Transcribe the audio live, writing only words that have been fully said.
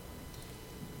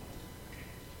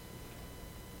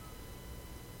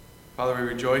Father, we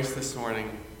rejoice this morning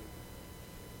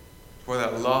for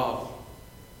that love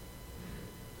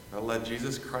that led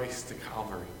Jesus Christ to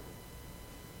Calvary.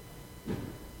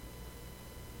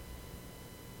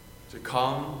 To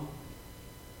come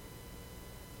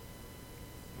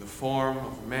in the form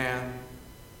of man,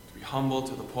 to be humbled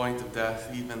to the point of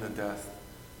death, even the death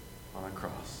on a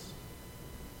cross.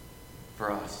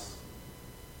 For us.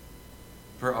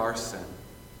 For our sin.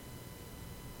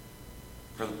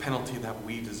 For the penalty that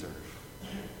we deserve.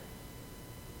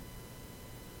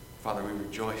 Father, we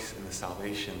rejoice in the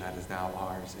salvation that is now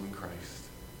ours in Christ.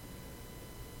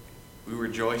 We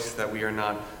rejoice that we are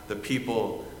not the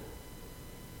people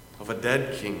of a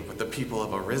dead king, but the people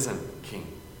of a risen king.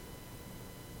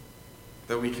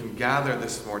 That we can gather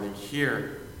this morning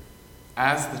here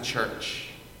as the church.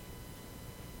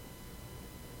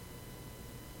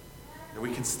 That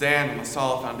we can stand on the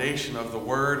solid foundation of the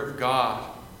Word of God.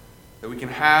 That we can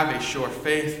have a sure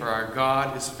faith, for our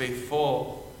God is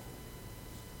faithful.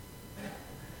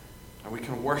 And we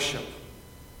can worship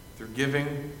through giving,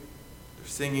 through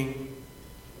singing,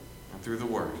 and through the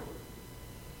Word.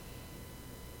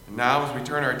 And now, as we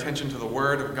turn our attention to the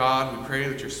Word of God, we pray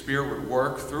that your Spirit would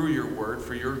work through your Word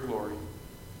for your glory.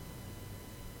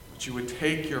 That you would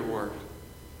take your Word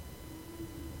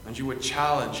and you would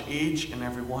challenge each and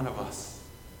every one of us.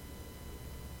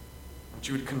 That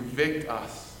you would convict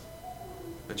us.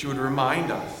 That you would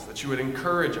remind us. That you would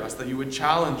encourage us. That you would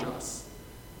challenge us.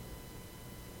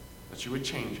 That you would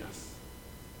change us.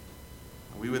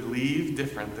 And we would leave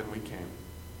different than we came.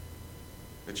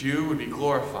 That you would be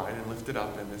glorified and lifted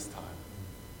up in this time.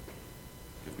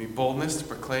 Give me boldness to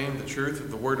proclaim the truth of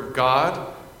the Word of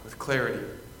God with clarity.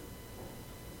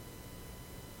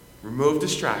 Remove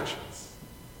distractions.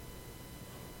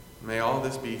 May all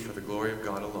this be for the glory of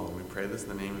God alone. We pray this in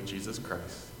the name of Jesus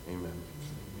Christ. Amen.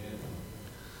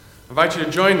 I invite you to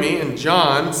join me in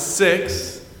John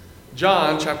 6.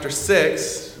 John chapter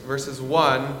 6, verses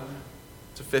 1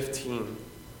 to 15.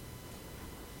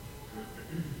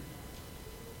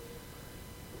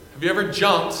 Have you ever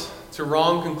jumped to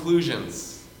wrong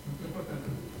conclusions?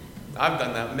 I've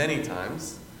done that many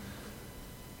times.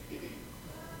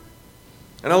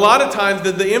 And a lot of times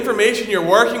the information you're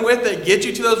working with that gets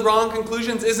you to those wrong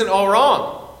conclusions isn't all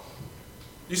wrong.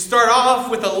 You start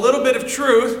off with a little bit of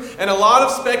truth and a lot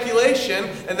of speculation,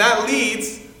 and that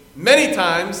leads, many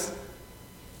times,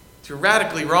 to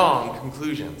radically wrong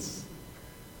conclusions.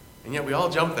 And yet we all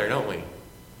jump there, don't we?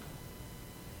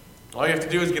 All you have to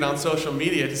do is get on social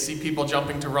media to see people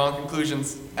jumping to wrong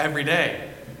conclusions every day.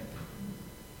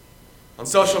 On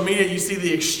social media, you see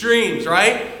the extremes,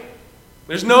 right?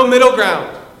 There's no middle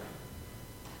ground.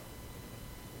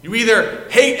 You either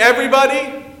hate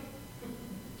everybody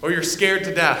or you're scared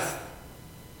to death.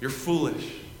 You're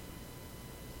foolish.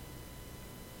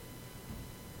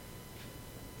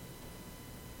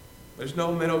 There's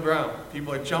no middle ground.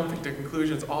 People are jumping to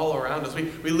conclusions all around us.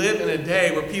 We live in a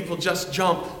day where people just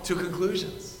jump to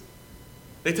conclusions.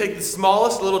 They take the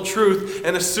smallest little truth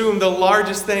and assume the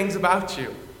largest things about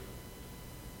you.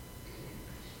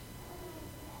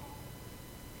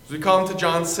 As we come to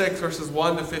John 6, verses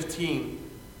 1 to 15,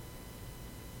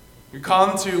 we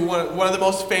come to one of the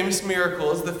most famous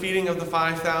miracles, the feeding of the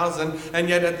 5,000, and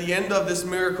yet at the end of this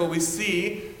miracle we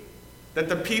see that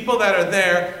the people that are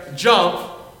there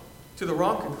jump to the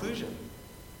wrong conclusion.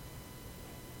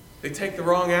 They take the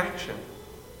wrong action.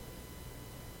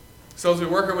 So as we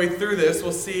work our way through this,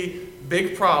 we'll see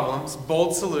big problems,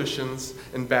 bold solutions,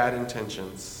 and bad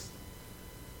intentions.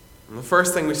 And the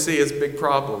first thing we see is big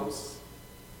problems.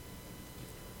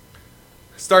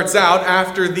 Starts out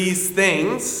after these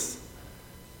things.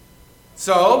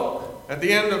 So, at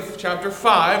the end of chapter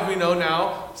 5, we know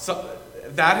now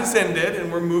that has ended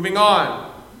and we're moving on.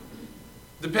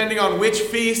 Depending on which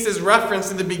feast is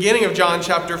referenced in the beginning of John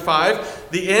chapter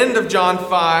 5, the end of John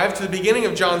 5 to the beginning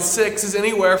of John 6 is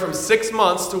anywhere from 6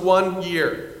 months to 1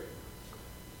 year.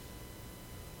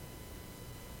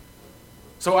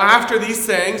 So after these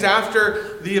things,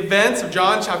 after the events of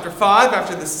John chapter 5,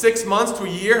 after the 6 months to a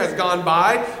year has gone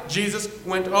by, Jesus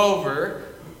went over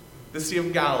the Sea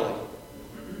of Galilee.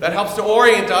 That helps to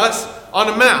orient us on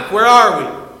a map. Where are we?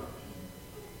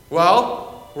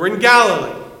 Well, we're in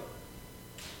Galilee.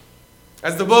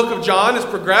 As the book of John has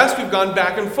progressed, we've gone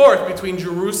back and forth between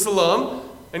Jerusalem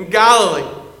and Galilee.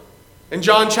 In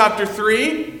John chapter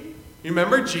 3, you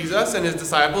remember Jesus and his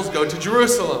disciples go to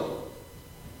Jerusalem.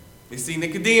 They see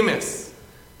Nicodemus.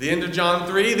 The end of John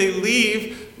 3, they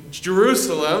leave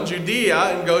Jerusalem, Judea,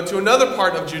 and go to another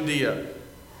part of Judea,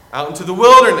 out into the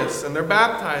wilderness, and they're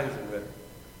baptizing there.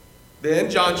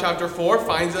 Then John chapter 4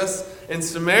 finds us in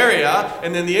Samaria,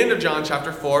 and then the end of John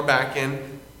chapter 4 back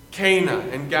in Cana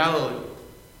in Galilee.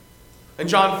 In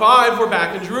John 5, we're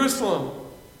back in Jerusalem.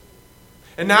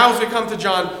 And now as we come to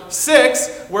John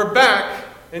 6, we're back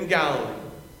in Galilee.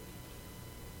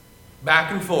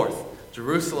 Back and forth,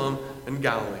 Jerusalem and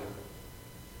Galilee.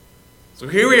 So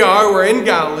here we are, we're in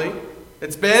Galilee.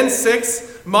 It's been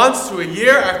 6 months to a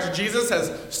year after Jesus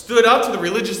has stood up to the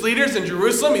religious leaders in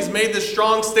Jerusalem. He's made this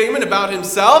strong statement about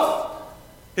himself,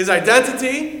 his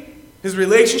identity, his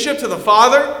relationship to the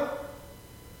Father.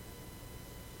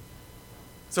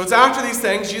 So it's after these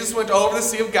things, Jesus went over the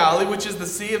Sea of Galilee, which is the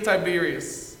Sea of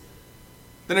Tiberias.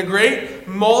 Then a great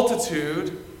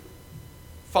multitude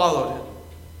followed him.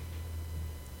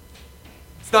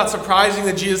 It's not surprising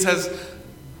that Jesus has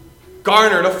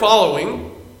garnered a following.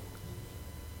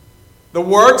 The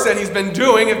works that he's been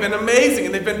doing have been amazing,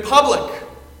 and they've been public,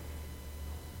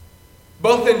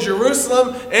 both in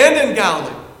Jerusalem and in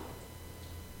Galilee.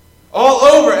 All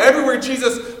over, everywhere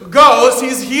Jesus goes,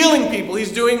 he's healing people.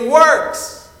 He's doing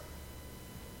works.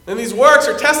 And these works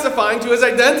are testifying to his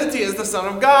identity as the Son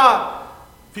of God.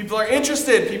 People are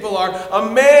interested. People are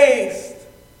amazed.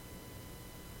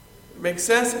 It makes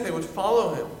sense that they would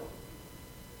follow him.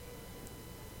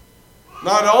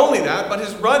 Not only that, but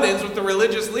his run-ins with the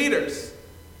religious leaders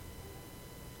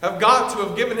have got to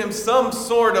have given him some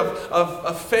sort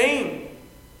of fame.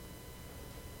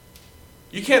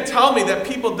 You can't tell me that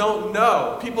people don't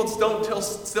know. People don't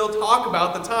still talk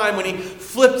about the time when he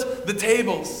flipped the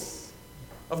tables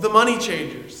of the money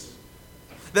changers.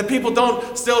 That people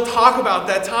don't still talk about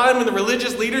that time when the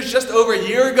religious leaders just over a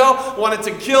year ago wanted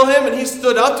to kill him, and he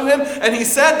stood up to him and he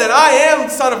said that I am the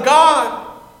Son of God.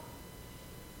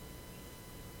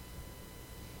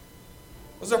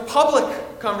 Those are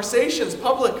public conversations,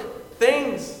 public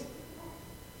things.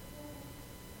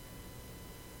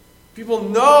 People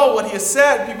know what he has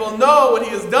said. People know what he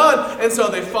has done. And so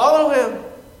they follow him.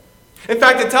 In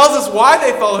fact, it tells us why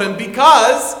they follow him.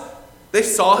 Because they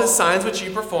saw his signs which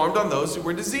he performed on those who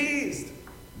were diseased.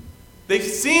 They've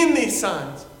seen these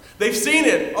signs. They've seen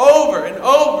it over and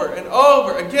over and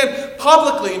over again,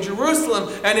 publicly in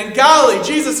Jerusalem and in Galilee.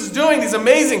 Jesus is doing these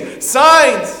amazing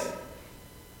signs.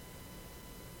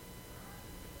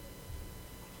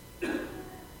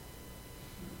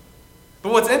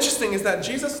 But what's interesting is that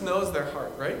Jesus knows their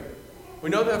heart, right?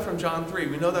 We know that from John 3.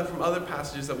 We know that from other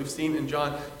passages that we've seen in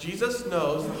John. Jesus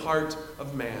knows the heart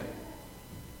of man.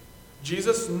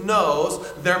 Jesus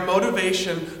knows their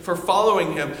motivation for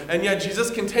following him. And yet Jesus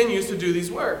continues to do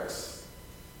these works.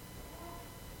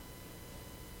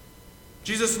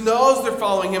 Jesus knows they're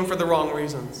following him for the wrong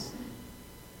reasons.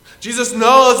 Jesus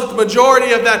knows that the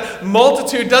majority of that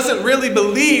multitude doesn't really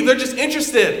believe. They're just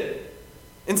interested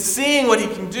in seeing what he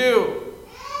can do.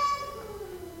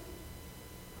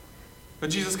 But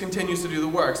Jesus continues to do the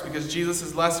works because Jesus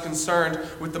is less concerned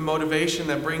with the motivation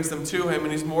that brings them to him,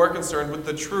 and he's more concerned with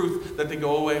the truth that they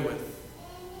go away with.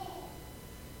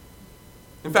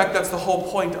 In fact, that's the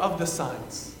whole point of the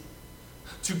signs.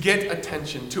 To get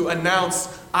attention, to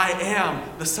announce, I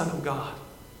am the Son of God.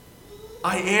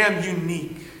 I am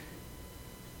unique.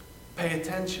 Pay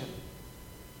attention.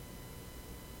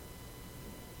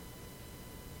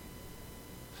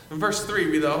 In verse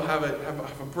 3, we though have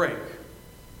a break.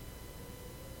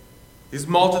 These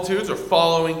multitudes are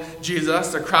following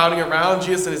Jesus. They're crowding around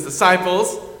Jesus and his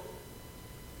disciples.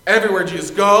 Everywhere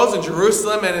Jesus goes, in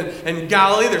Jerusalem and in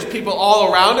Galilee, there's people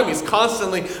all around him. He's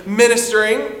constantly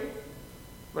ministering.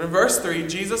 But in verse 3,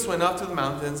 Jesus went up to the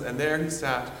mountains, and there he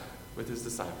sat with his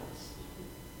disciples.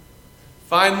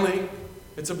 Finally,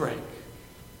 it's a break.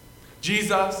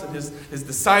 Jesus and his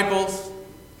disciples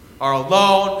are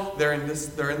alone. They're in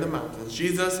the mountains.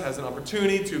 Jesus has an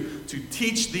opportunity to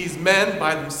teach these men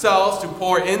by themselves, to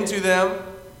pour into them,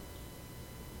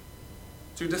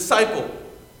 to disciple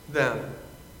them.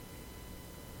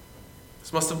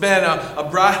 This must have been a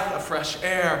breath of fresh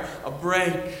air, a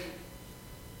break.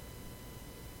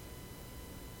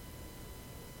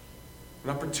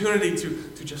 An opportunity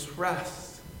to just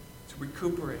rest, to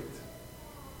recuperate.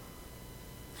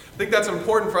 I think that's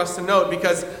important for us to note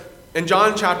because in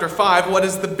John chapter 5, what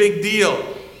is the big deal?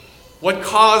 What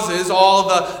causes all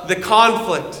the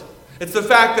conflict? It's the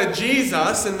fact that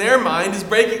Jesus, in their mind, is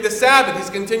breaking the Sabbath. He's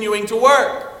continuing to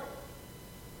work.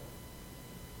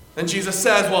 And Jesus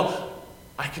says, well,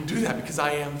 I can do that because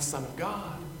I am the Son of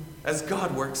God. As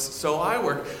God works, so I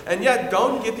work. And yet,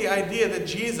 don't get the idea that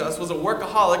Jesus was a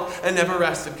workaholic and never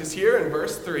rested. Because here in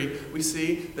verse 3, we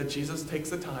see that Jesus takes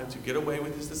the time to get away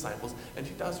with his disciples, and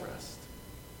he does rest.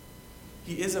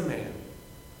 He is a man.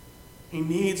 He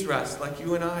needs rest like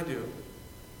you and I do.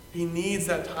 He needs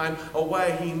that time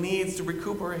away. He needs to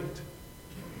recuperate.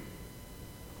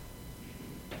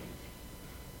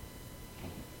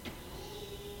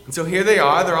 And so here they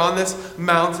are. They're on this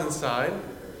mountainside.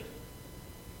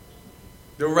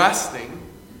 They're resting.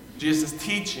 Jesus is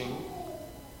teaching.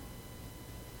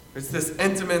 It's this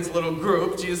intimate little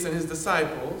group, Jesus and his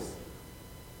disciples.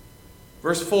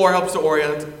 Verse 4 helps to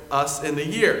orient us in the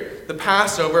year. The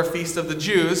Passover, feast of the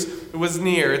Jews, was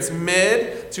near. It's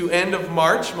mid to end of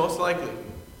March, most likely.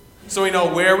 So we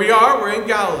know where we are. We're in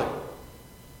Galilee.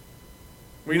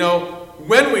 We know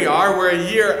when we are. We're a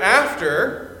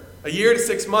year to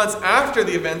 6 months after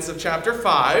the events of chapter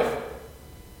 5.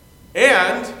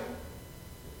 And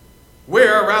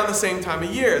we're around the same time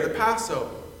of year, the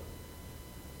Passover.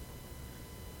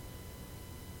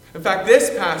 In fact, this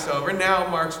Passover now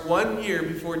marks 1 year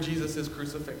before Jesus'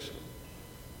 crucifixion.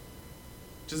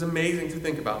 Which is amazing to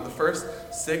think about. In the first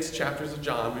 6 chapters of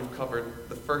John, we've covered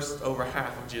the first over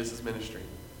half of Jesus' ministry.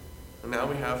 And now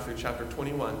we have through chapter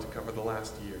 21 to cover the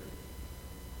last year.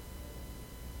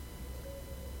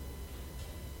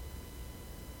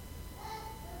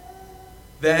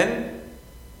 Then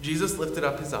Jesus lifted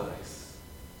up his eyes,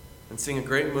 and seeing a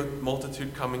great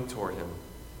multitude coming toward him,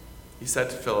 he said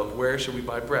to Philip, "Where shall we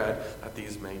buy bread that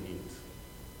these may eat?"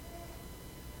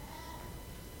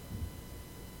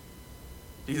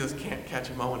 Jesus can't catch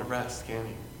a moment of rest, can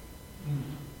he?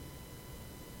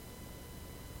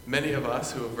 Many of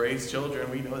us who have raised children,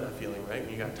 we know that feeling, right?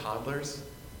 When you got toddlers,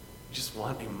 you just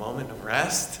want a moment of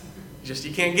rest.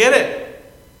 You can't get it.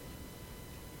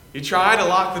 You try to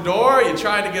lock the door, you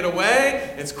try to get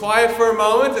away, it's quiet for a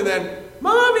moment, and then,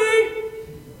 "Mommy!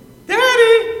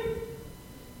 Daddy!"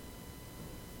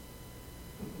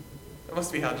 That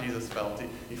must be how Jesus felt.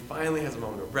 He finally has a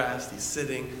moment of rest. He's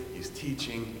sitting, he's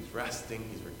teaching, he's resting,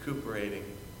 he's recuperating.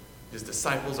 His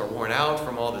disciples are worn out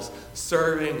from all this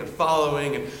serving and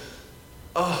following, and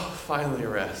finally a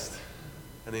rest.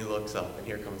 And he looks up, and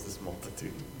here comes this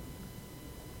multitude.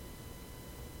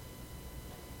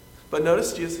 But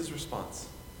notice Jesus' response.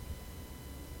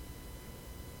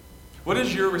 What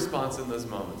is your response in those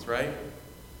moments, right?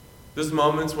 Those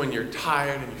moments when you're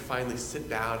tired and you finally sit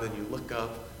down and you look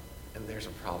up and there's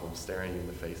a problem staring you in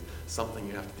the face, something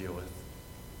you have to deal with.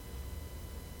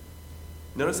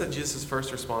 Notice that Jesus'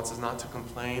 first response is not to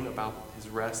complain about his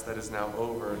rest that is now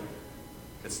over.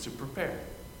 It's to prepare.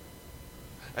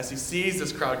 As he sees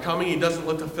this crowd coming, he doesn't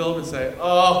look to Philip and say,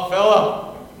 "Oh,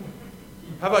 Philip,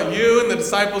 how about you and the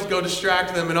disciples go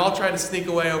distract them and I'll try to sneak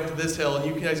away over to this hill and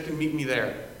you guys can meet me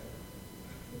there."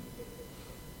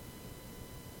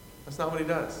 That's not what he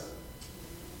does.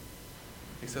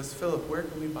 He says, "Philip, where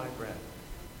can we buy bread?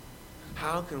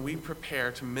 How can we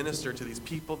prepare to minister to these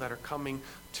people that are coming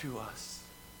to us?"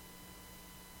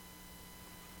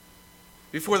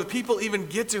 Before the people even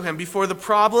get to him, before the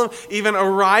problem even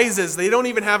arises, they don't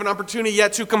even have an opportunity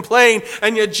yet to complain,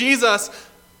 and yet Jesus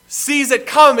sees it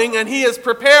coming and he is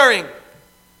preparing.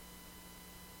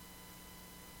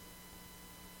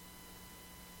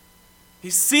 He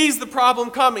sees the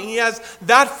problem coming. He has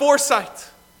that foresight.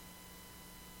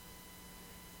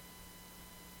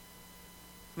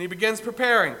 And he begins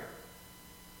preparing.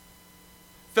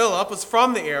 Philip was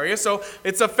from the area, so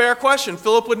it's a fair question.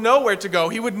 Philip would know where to go.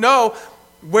 He would know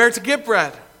where to get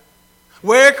bread.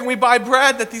 Where can we buy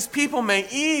bread that these people may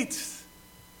eat?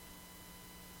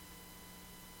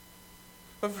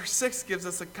 But verse 6 gives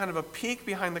us a kind of a peek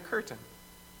behind the curtain.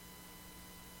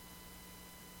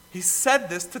 He said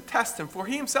this to test him, for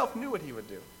he himself knew what he would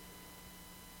do.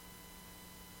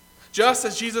 Just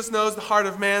as Jesus knows the heart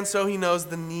of man, so he knows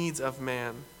the needs of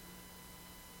man.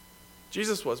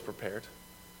 Jesus was prepared.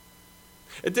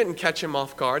 It didn't catch him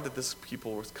off guard that this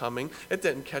people was coming. It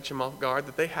didn't catch him off guard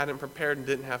that they hadn't prepared and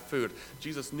didn't have food.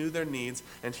 Jesus knew their needs,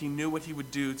 and he knew what he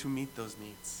would do to meet those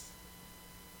needs.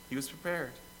 He was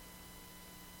prepared.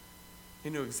 He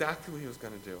knew exactly what he was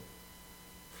going to do.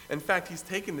 In fact, he's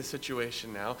taken the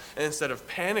situation now, and instead of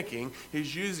panicking,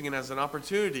 he's using it as an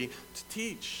opportunity to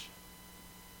teach,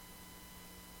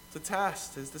 to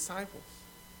test his disciples.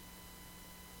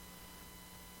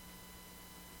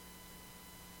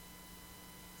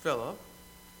 Philip,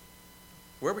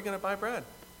 where are we going to buy bread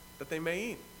that they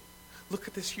may eat? Look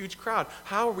at this huge crowd.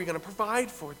 How are we going to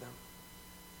provide for them?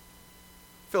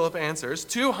 Philip answers,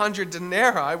 200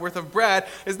 denarii worth of bread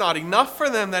is not enough for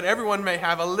them that everyone may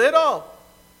have a little.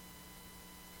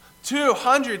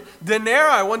 200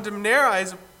 denarii. 1 denarii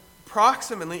is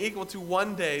approximately equal to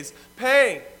 1 day's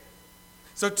pay.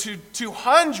 So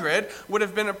 200 would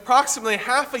have been approximately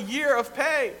half a year of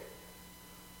pay.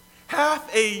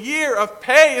 Half a year of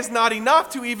pay is not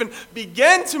enough to even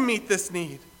begin to meet this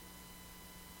need.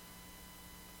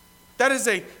 That is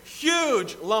a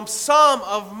huge lump sum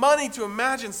of money to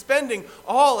imagine spending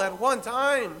all at one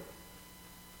time.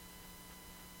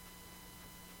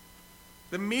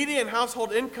 The median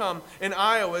household income in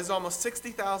Iowa is almost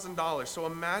 $60,000. So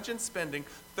imagine spending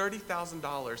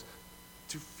 $30,000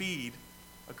 to feed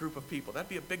a group of people. That'd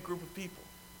be a big group of people.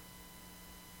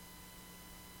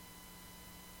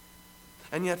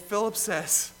 And yet Philip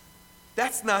says,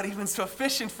 that's not even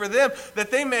sufficient for them, that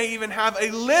they may even have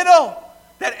a little,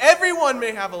 that everyone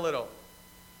may have a little.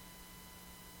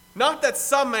 Not that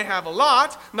some may have a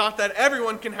lot, not that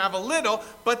everyone can have a little,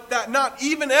 but that not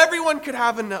even everyone could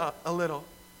have a little.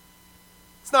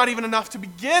 It's not even enough to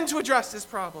begin to address this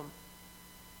problem.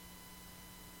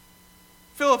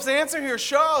 Philip's answer here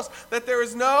shows that there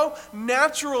is no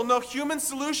natural, no human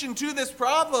solution to this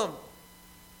problem.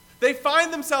 They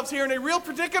find themselves here in a real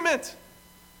predicament.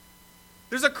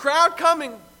 There's a crowd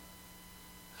coming.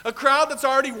 A crowd that's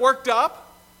already worked up,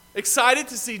 excited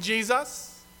to see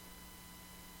Jesus.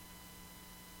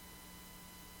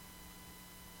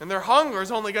 And their hunger is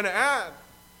only going to add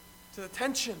to the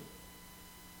tension.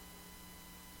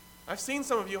 I've seen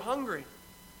some of you hungry.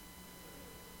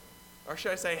 Or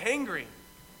should I say hangry?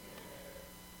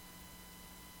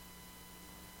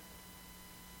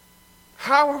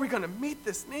 How are we going to meet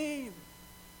this need? You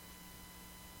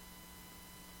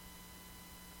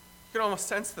can almost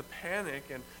sense the panic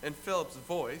in Philip's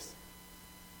voice.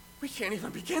 We can't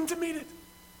even begin to meet it.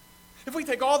 If we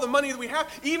take all the money that we have,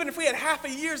 even if we had half a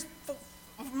year's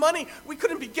of money, we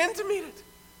couldn't begin to meet it.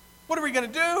 What are we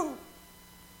going to do?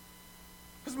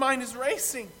 His mind is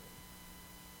racing.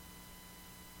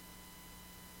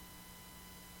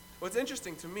 What's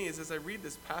interesting to me is as I read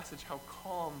this passage, how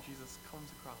calm Jesus comes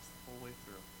across the whole way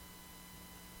through.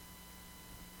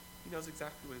 He knows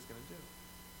exactly what he's going to do.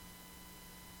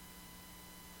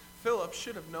 Philip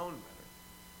should have known better.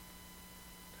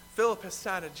 Philip has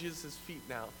sat at Jesus' feet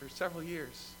now for several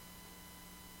years.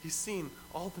 He's seen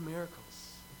all the miracles.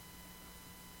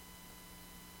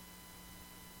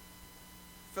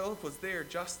 Philip was there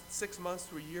just 6 months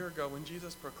to a year ago when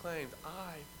Jesus proclaimed,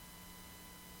 I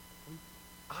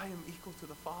am equal to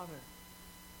the Father.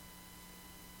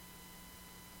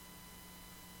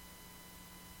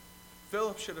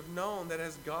 Philip should have known that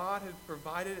as God had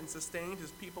provided and sustained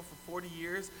his people for 40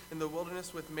 years in the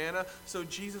wilderness with manna, so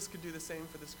Jesus could do the same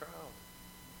for this crowd.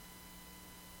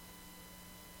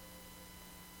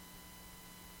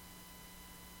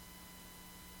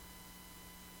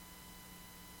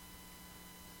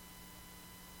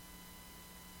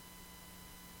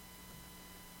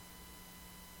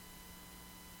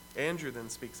 Andrew then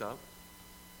speaks up.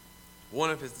 One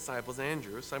of his disciples,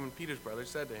 Andrew, Simon Peter's brother,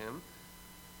 said to him,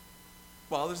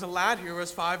 well, there's a lad here who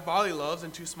has 5 barley loaves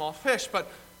and 2 small fish,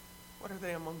 but what are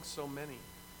they among so many?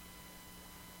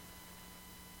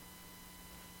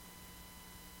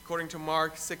 According to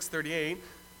Mark 6:38,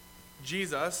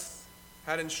 Jesus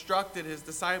had instructed his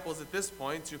disciples at this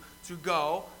point to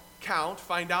go, count,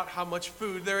 find out how much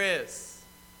food there is.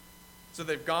 So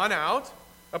they've gone out.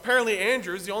 Apparently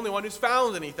Andrew's the only one who's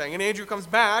found anything. And Andrew comes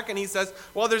back and he says,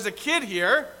 well, there's a kid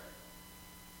here,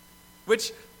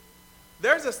 which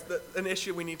there's an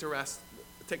issue we need to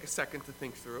take a second to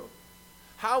think through.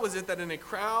 How is it that in a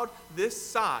crowd this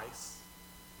size,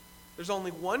 there's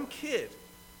only one kid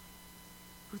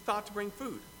who thought to bring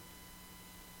food?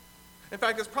 In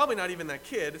fact, it's probably not even that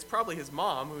kid. It's probably his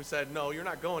mom who said, no, you're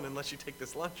not going unless you take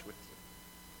this lunch with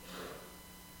you.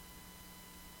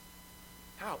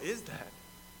 How is that?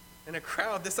 In a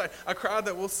crowd this size, a crowd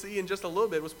that we'll see in just a little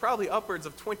bit was probably upwards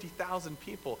of 20,000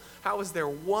 people. How is there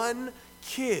one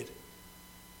kid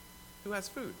who has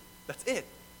food? That's it.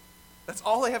 That's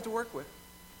all they have to work with.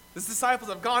 His disciples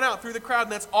have gone out through the crowd,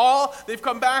 and that's all they've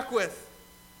come back with.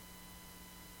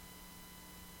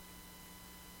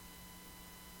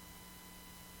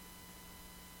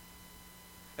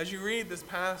 As you read this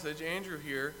passage, Andrew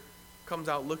here comes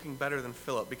out looking better than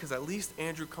Philip, because at least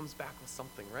Andrew comes back with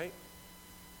something, right?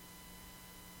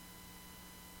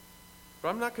 But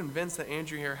I'm not convinced that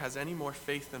Andrew here has any more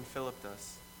faith than Philip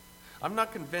does. I'm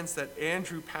not convinced that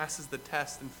Andrew passes the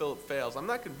test and Philip fails. I'm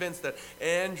not convinced that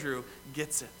Andrew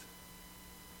gets it.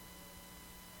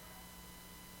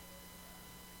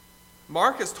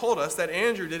 Mark has told us that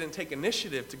Andrew didn't take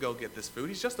initiative to go get this food.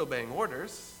 He's just obeying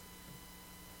orders.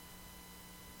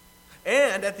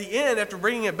 And at the end, after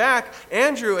bringing it back,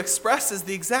 Andrew expresses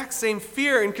the exact same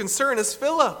fear and concern as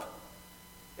Philip.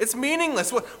 It's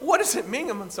meaningless. What does it mean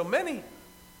among so many?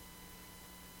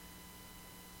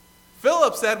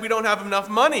 Philip said, we don't have enough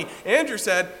money. Andrew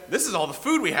said, this is all the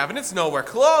food we have, and it's nowhere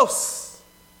close.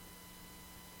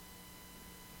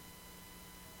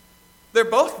 They're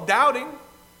both doubting.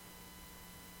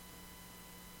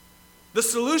 The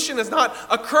solution has not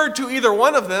occurred to either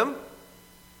one of them.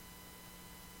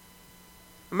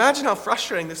 Imagine how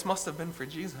frustrating this must have been for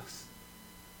Jesus.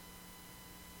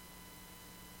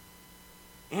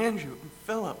 Andrew and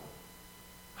Philip,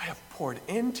 I have poured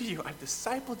into you. I've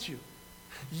discipled you.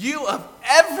 You of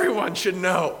everyone should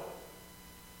know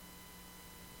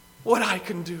what I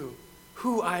can do,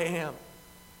 who I am.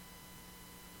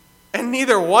 And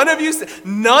neither one of you,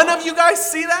 none of you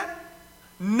guys see that?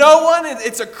 No one,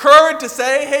 it's occurred to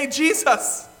say, hey,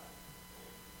 Jesus,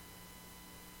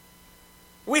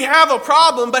 we have a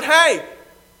problem, but hey,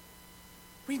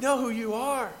 we know who you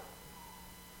are.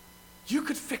 You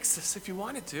could fix this if you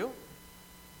wanted to.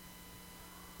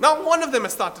 Not one of them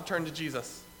has thought to turn to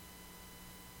Jesus.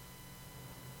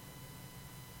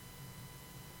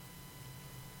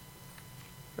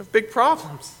 We have big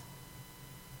problems.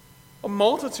 A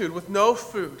multitude with no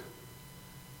food.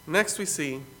 Next we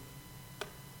see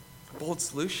a bold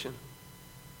solution.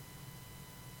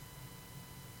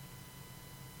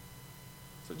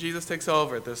 So Jesus takes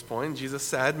over at this point. Jesus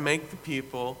said, make the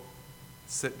people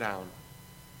sit down.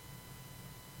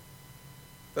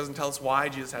 Doesn't tell us why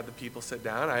Jesus had the people sit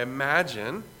down. I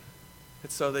imagine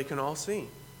it's so they can all see.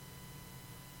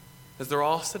 As they're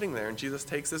all sitting there and Jesus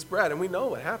takes this bread, and we know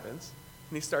what happens,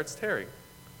 and he starts tearing.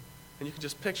 And you can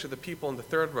just picture the people in the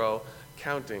third row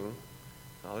counting,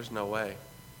 oh, there's no way.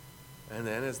 And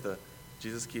then as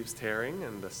Jesus keeps tearing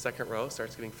and the second row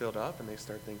starts getting filled up and they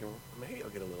start thinking, well, maybe I'll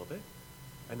get a little bit.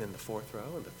 And then the fourth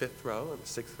row and the fifth row and the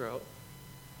sixth row,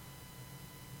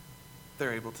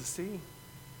 they're able to see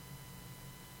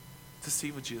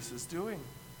what Jesus is doing.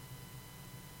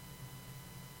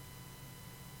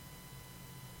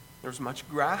 There was much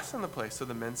grass in the place, so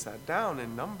the men sat down,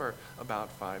 in number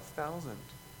about 5,000.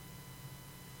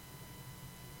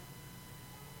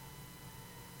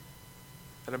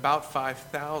 And about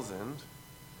 5,000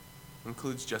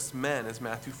 includes just men, as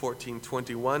Matthew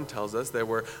 14:21 tells us. There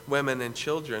were women and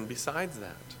children besides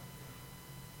that.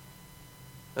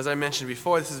 As I mentioned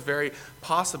before, this is very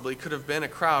possibly could have been a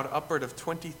crowd upward of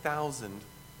 20,000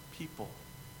 people.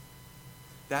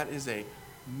 That is a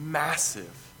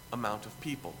massive amount of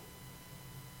people.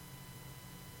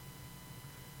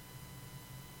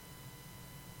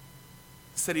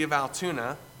 The city of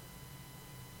Altoona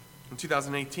in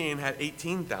 2018 had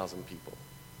 18,000 people.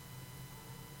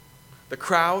 The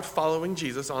crowd following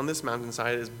Jesus on this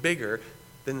mountainside is bigger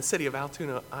than the city of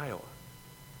Altoona, Iowa,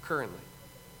 currently,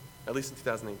 at least in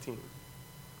 2018.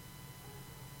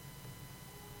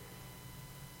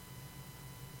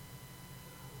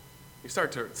 You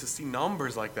start to see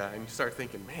numbers like that, and you start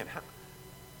thinking, man,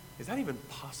 is that even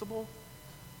possible?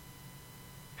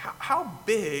 How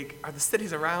big are the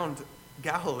cities around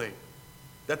Galilee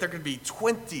that there could be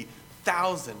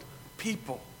 20,000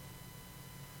 people?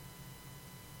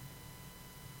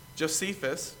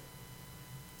 Josephus,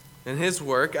 in his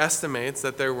work, estimates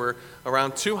that there were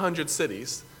around 200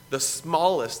 cities, the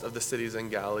smallest of the cities in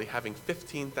Galilee having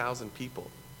 15,000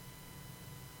 people.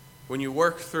 When you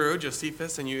work through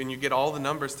Josephus and you get all the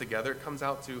numbers together, it comes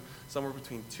out to somewhere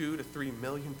between 2 to 3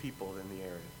 million people in the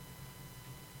area.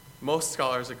 Most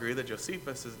scholars agree that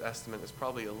Josephus' estimate is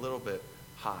probably a little bit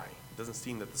high. It doesn't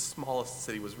seem that the smallest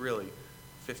city was really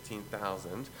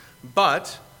 15,000,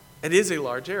 but it is a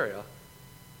large area.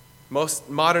 Most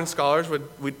modern scholars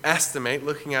would estimate,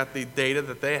 looking at the data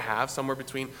that they have, somewhere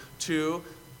between 2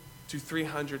 to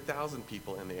 300,000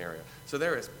 people in the area. So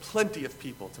there is plenty of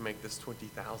people to make this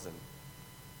 20,000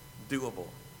 doable.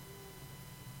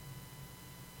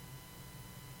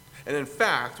 And in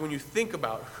fact, when you think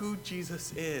about who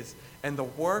Jesus is and the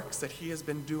works that he has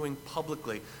been doing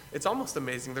publicly, it's almost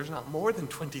amazing there's not more than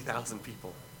 20,000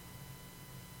 people.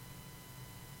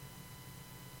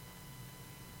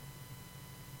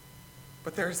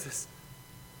 But there's this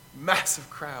massive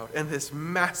crowd and this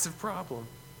massive problem.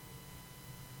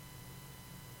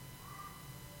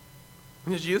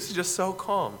 And Jesus is just so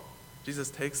calm. Jesus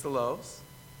takes the loaves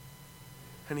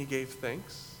and he gave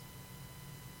thanks.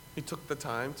 He took the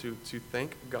time to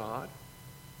thank God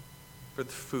for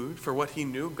the food, for what he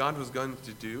knew God was going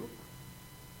to do.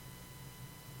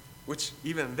 Which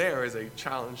even there is a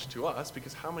challenge to us,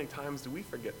 because how many times do we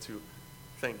forget to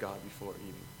thank God before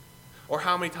eating? Or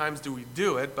how many times do we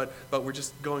do it, but we're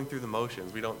just going through the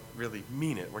motions. We don't really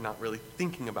mean it. We're not really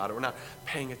thinking about it. We're not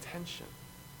paying attention.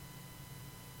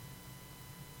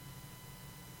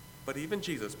 But even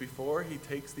Jesus, before he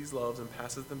takes these loaves and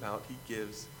passes them out, he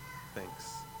gives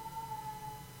thanks.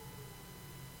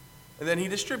 And then he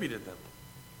distributed them.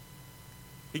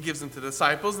 He gives them to the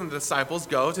disciples, and the disciples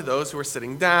go to those who are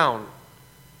sitting down.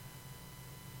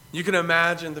 You can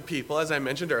imagine the people, as I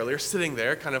mentioned earlier, sitting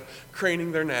there, kind of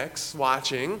craning their necks,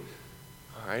 watching.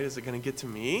 All right, is it going to get to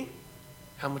me?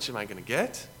 How much am I going to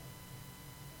get?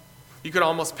 You could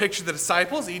almost picture the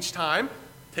disciples each time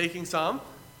taking some,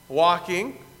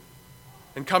 walking,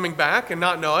 and coming back and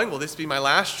not knowing, will this be my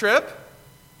last trip?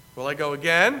 Will I go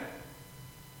again?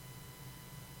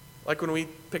 Like when we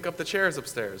pick up the chairs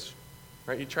upstairs,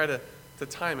 right? You try to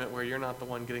time it where you're not the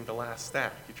one getting the last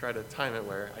stack. You try to time it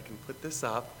where I can put this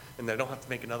up and I don't have to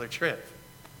make another trip.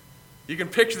 You can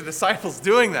picture the disciples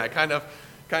doing that, kind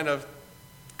of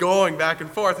going back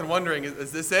and forth and wondering,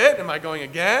 is this it? Am I going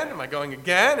again? Am I going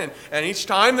again? And each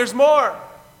time there's more.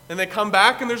 And they come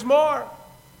back and there's more.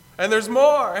 And there's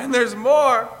more. And there's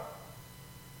more.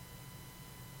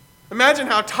 Imagine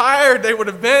how tired they would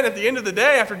have been at the end of the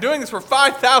day after doing this for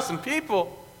 5,000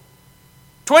 people.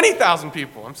 20,000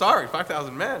 people,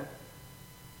 5,000 men.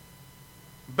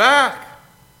 Back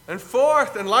and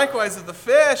forth, and likewise of the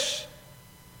fish.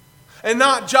 And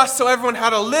not just so everyone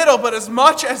had a little, but as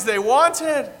much as they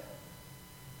wanted.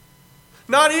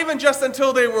 Not even just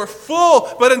until they were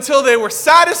full, but until they were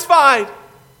satisfied.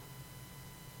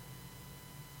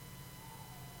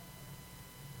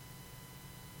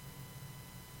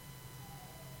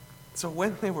 So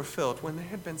when they were filled, when they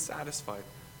had been satisfied,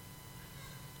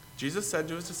 Jesus said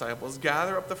to his disciples,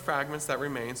 gather up the fragments that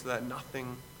remain so that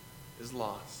nothing is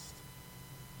lost.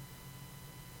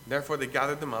 Therefore they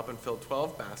gathered them up and filled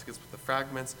 12 baskets with the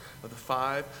fragments of the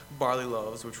 5 barley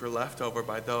loaves which were left over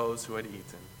by those who had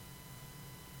eaten.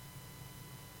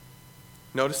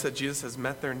 Notice that Jesus has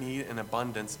met their need in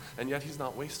abundance, and yet he's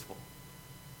not wasteful.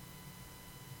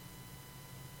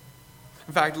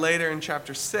 In fact, later in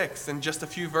chapter 6, in just a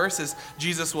few verses,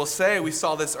 Jesus will say, we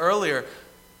saw this earlier,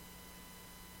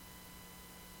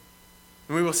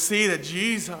 and we will see that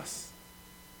Jesus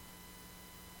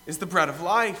is the bread of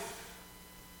life.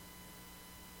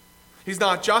 He's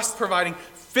not just providing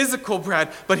physical bread,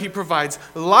 but he provides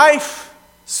life,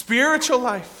 spiritual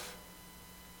life.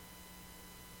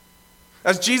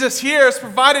 As Jesus here has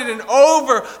provided an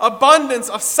overabundance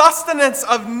of sustenance,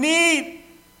 of need,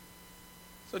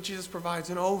 so Jesus provides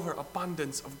an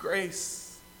overabundance of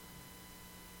grace.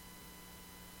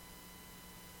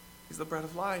 He's the bread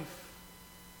of life.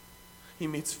 He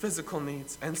meets physical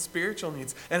needs and spiritual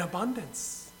needs in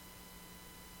abundance.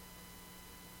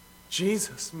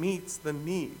 Jesus meets the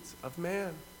needs of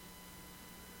man.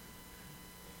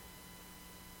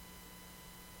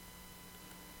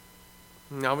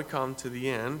 Now we come to the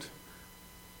end.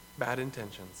 Bad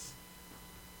intentions.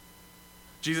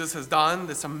 Jesus has done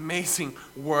this amazing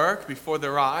work before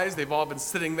their eyes. They've all been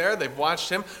sitting there. They've watched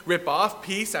him rip off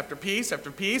piece after piece after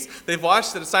piece. They've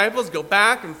watched the disciples go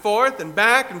back and forth, and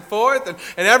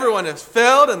everyone is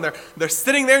filled, and they're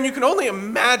sitting there, and you can only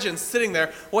imagine sitting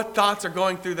there what thoughts are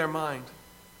going through their mind.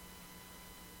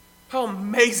 How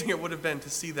amazing it would have been to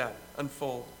see that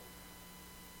unfold.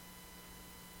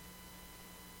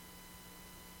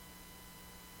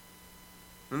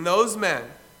 And those men,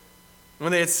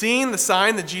 when they had seen the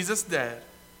sign that Jesus did,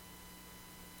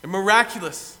 a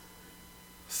miraculous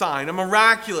sign, a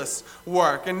miraculous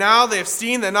work, and now they have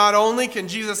seen that not only can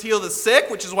Jesus heal the sick,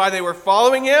 which is why they were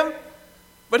following him,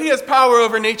 but he has power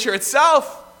over nature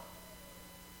itself.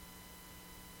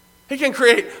 He can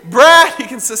create bread, he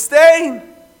can sustain.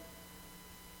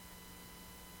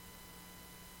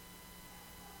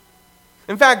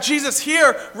 In fact, Jesus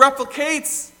here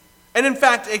replicates and in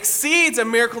fact exceeds a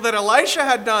miracle that Elisha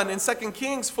had done in 2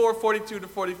 Kings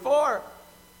 4:42-44.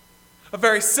 A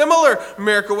very similar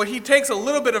miracle where he takes a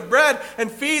little bit of bread and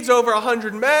feeds over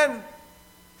 100 men.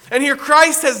 And here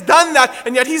Christ has done that,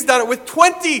 and yet he's done it with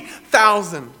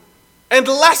 20,000 and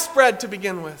less bread to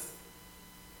begin with.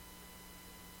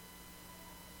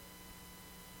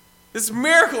 This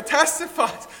miracle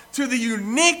testifies to the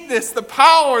uniqueness, the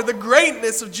power, the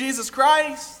greatness of Jesus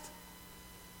Christ.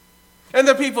 And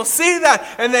the people see that,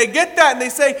 and they get that, and they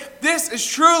say, this is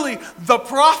truly the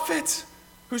prophet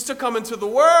who's to come into the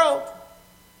world.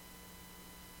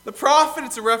 The prophet,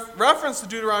 it's a reference to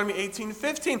Deuteronomy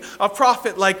 18:15, a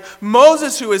prophet like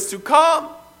Moses who is to come.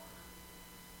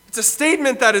 It's a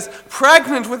statement that is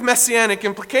pregnant with messianic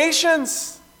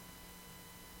implications.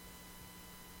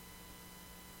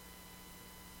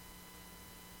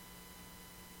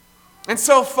 And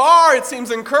so far it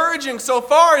seems encouraging. So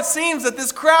far it seems that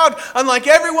this crowd, unlike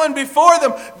everyone before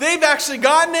them, they've actually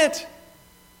gotten it.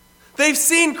 They've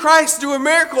seen Christ do a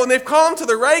miracle, and they've come to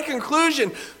the right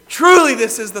conclusion. Truly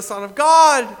this is the Son of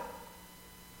God.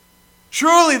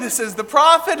 Truly this is the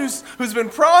prophet who's been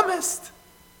promised.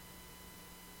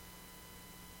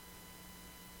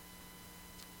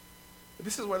 But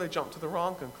this is where they jump to the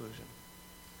wrong conclusion.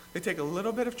 They take a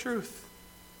little bit of truth,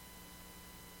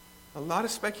 a lot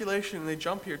of speculation, and they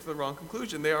jump here to the wrong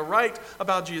conclusion. They are right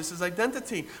about Jesus'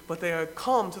 identity, but they have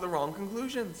come to the wrong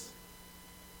conclusions.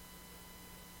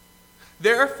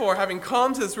 Therefore, having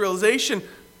come to this realization,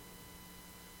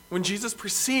 when Jesus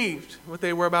perceived what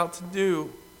they were about to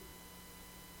do,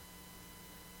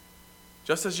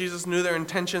 just as Jesus knew their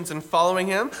intentions in following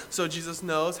him, so Jesus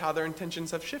knows how their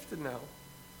intentions have shifted now.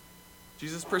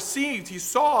 Jesus perceived, he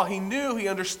saw, he knew, he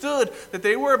understood that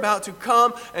they were about to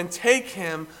come and take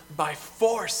him by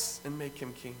force and make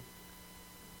him king.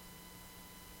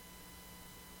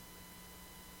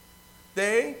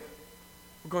 They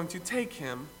were going to take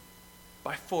him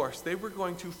by force. They were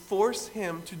going to force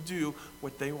him to do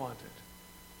what they wanted.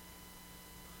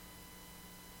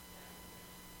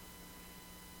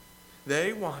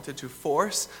 They wanted to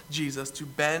force Jesus to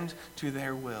bend to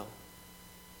their will.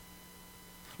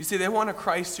 You see, they want a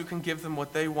Christ who can give them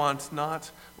what they want,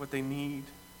 not what they need.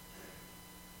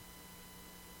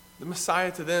 The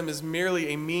Messiah to them is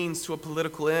merely a means to a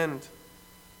political end.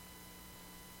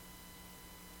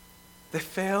 They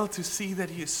fail to see that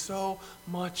he is so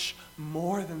much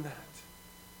more than that.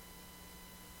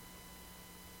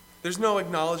 There's no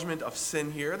acknowledgement of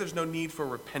sin here. There's no need for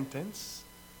repentance.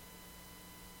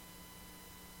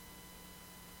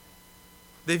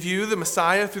 They view the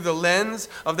Messiah through the lens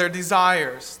of their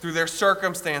desires, through their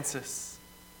circumstances.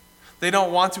 They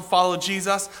don't want to follow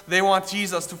Jesus. They want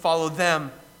Jesus to follow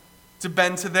them, to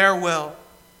bend to their will.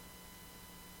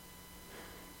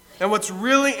 And what's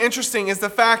really interesting is the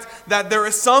fact that there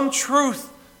is some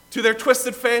truth to their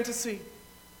twisted fantasy.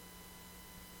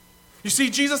 You see,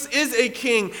 Jesus is a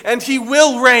king, and he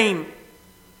will reign.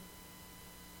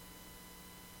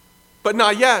 But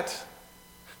not yet.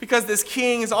 Because this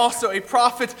king is also a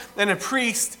prophet and a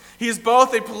priest. He is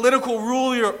both a political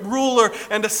ruler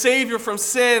and a savior from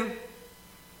sin.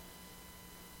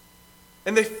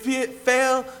 And they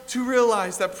fail to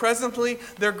realize that presently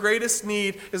their greatest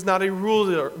need is not a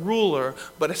ruler,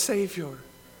 but a savior.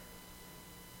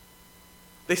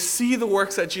 They see the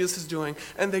works that Jesus is doing,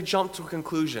 and they jump to a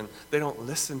conclusion. They don't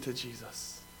listen to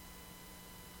Jesus.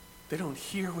 They don't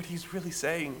hear what he's really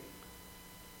saying.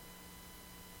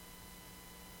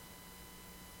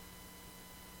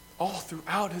 All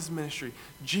throughout his ministry,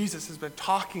 Jesus has been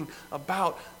talking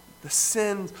about the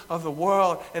sins of the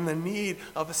world and the need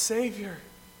of a Savior.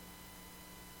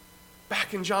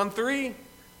 Back in John 3,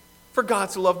 for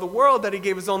God so loved the world that he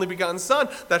gave his only begotten Son,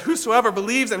 that whosoever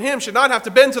believes in him should not have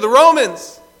to bend to the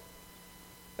Romans.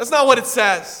 That's not what it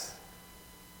says.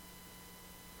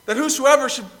 That whosoever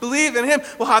should believe in him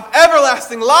will have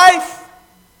everlasting life.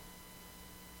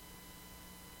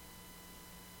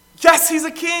 Yes, he's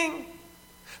a king.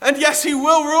 And yes, he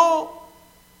will rule,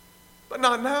 but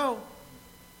not now.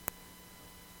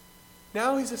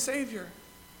 Now he's a savior.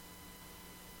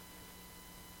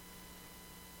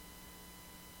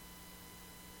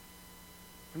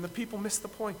 And the people missed the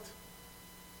point.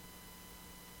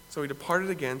 So he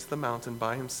departed again to the mountain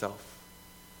by himself,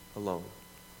 alone.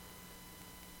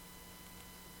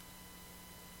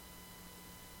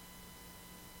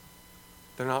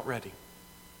 They're not ready.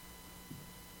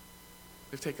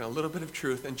 They've taken a little bit of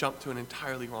truth and jumped to an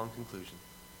entirely wrong conclusion.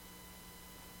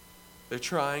 They're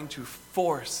trying to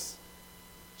force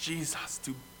Jesus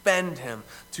to bend him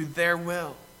to their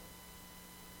will.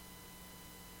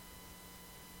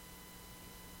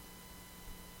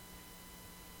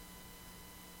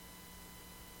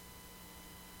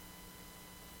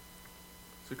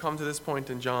 So we come to this point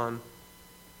in John.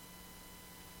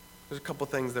 There's a couple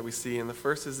things that we see, and the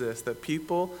first is this, that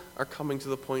people are coming to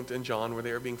the point in John where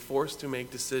they are being forced to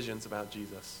make decisions about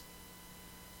Jesus.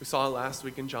 We saw it last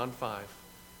week in John 5.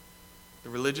 The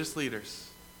religious leaders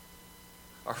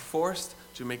are forced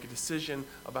to make a decision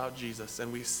about Jesus,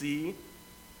 and we see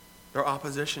their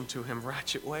opposition to him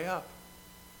ratchet way up.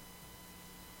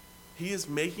 He is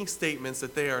making statements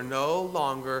that they are no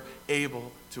longer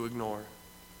able to ignore.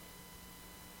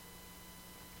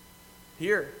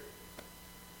 Here,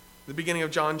 the beginning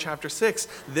of John chapter 6,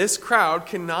 this crowd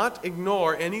cannot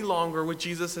ignore any longer what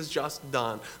Jesus has just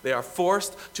done. They are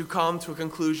forced to come to a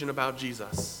conclusion about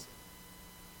Jesus.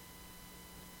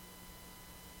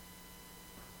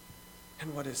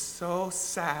 And what is so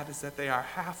sad is that they are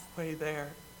halfway there.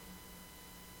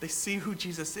 They see who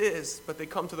Jesus is, but they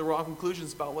come to the wrong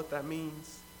conclusions about what that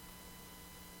means.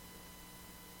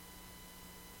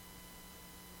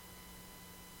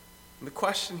 And the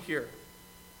question here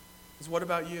is, what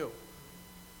about you?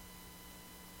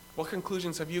 What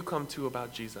conclusions have you come to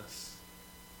about Jesus?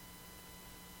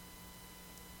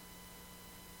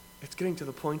 It's getting to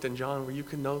the point in John where you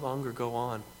can no longer go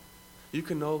on. You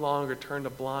can no longer turn a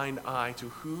blind eye to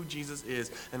who Jesus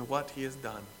is and what he has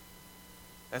done.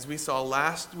 As we saw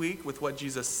last week with what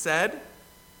Jesus said,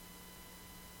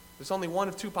 there's only one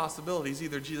of two possibilities.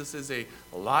 Either Jesus is a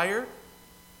liar,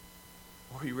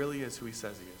 or he really is who he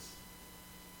says he is.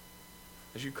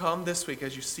 As you come this week,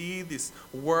 as you see this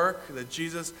work that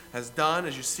Jesus has done,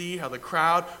 as you see how the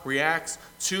crowd reacts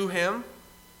to him,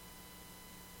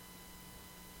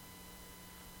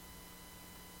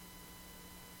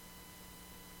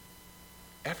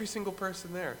 every single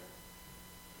person there,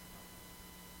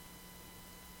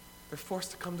 they're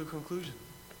forced to come to a conclusion.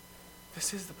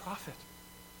 This is the prophet.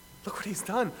 Look what he's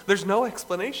done. There's no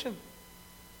explanation.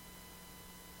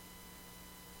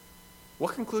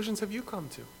 What conclusions have you come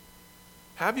to?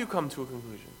 Have you come to a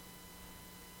conclusion?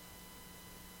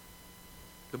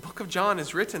 The book of John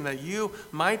is written that you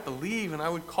might believe, and I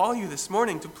would call you this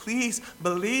morning to please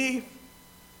believe.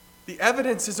 The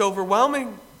evidence is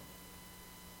overwhelming.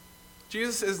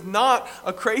 Jesus is not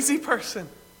a crazy person.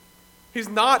 He's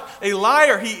not a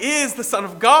liar. He is the Son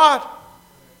of God,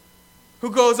 who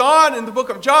goes on in the book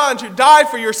of John to die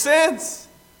for your sins,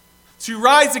 to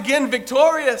rise again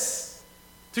victorious,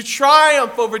 to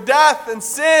triumph over death and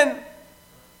sin.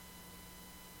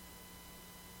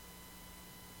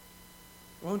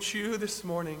 Won't you this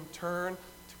morning turn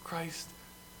to Christ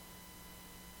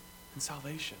in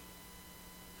salvation?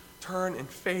 Turn in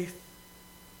faith.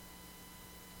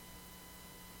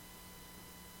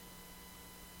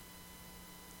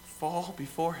 Fall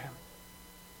before him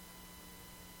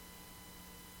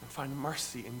and find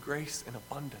mercy and grace in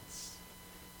abundance.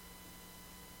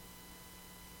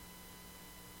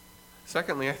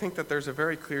 Secondly, I think that there's a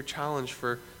very clear challenge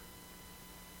for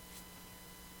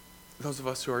those of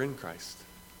us who are in Christ.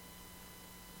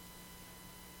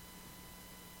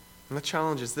 And the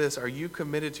challenge is this: are you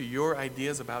committed to your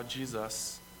ideas about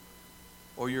Jesus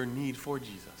or your need for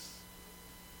Jesus?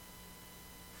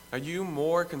 Are you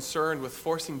more concerned with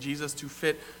forcing Jesus to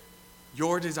fit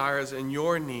your desires and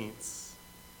your needs,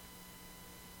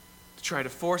 to try to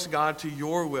force God to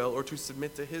your will or to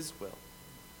submit to his will?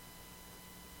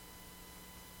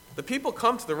 The people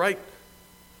come to the right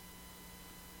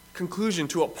conclusion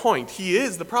to a point. He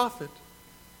is the prophet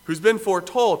who's been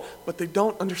foretold, but they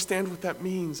don't understand what that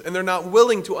means, and they're not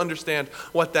willing to understand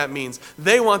what that means.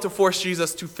 They want to force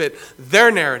Jesus to fit their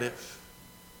narrative.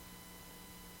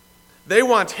 They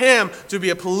want him to be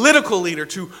a political leader,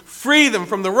 to free them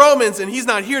from the Romans, and he's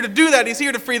not here to do that. He's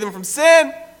here to free them from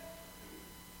sin.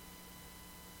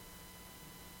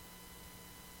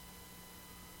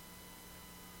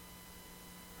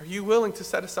 Are you willing to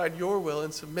set aside your will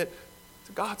and submit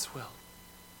to God's will?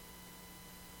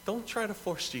 Don't try to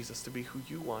force Jesus to be who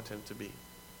you want him to be.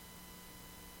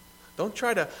 Don't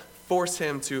try to force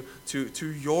him to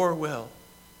your will.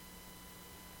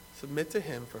 Submit to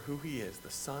him for who he is,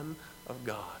 the Son of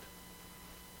God,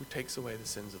 who takes away the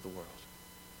sins of the world.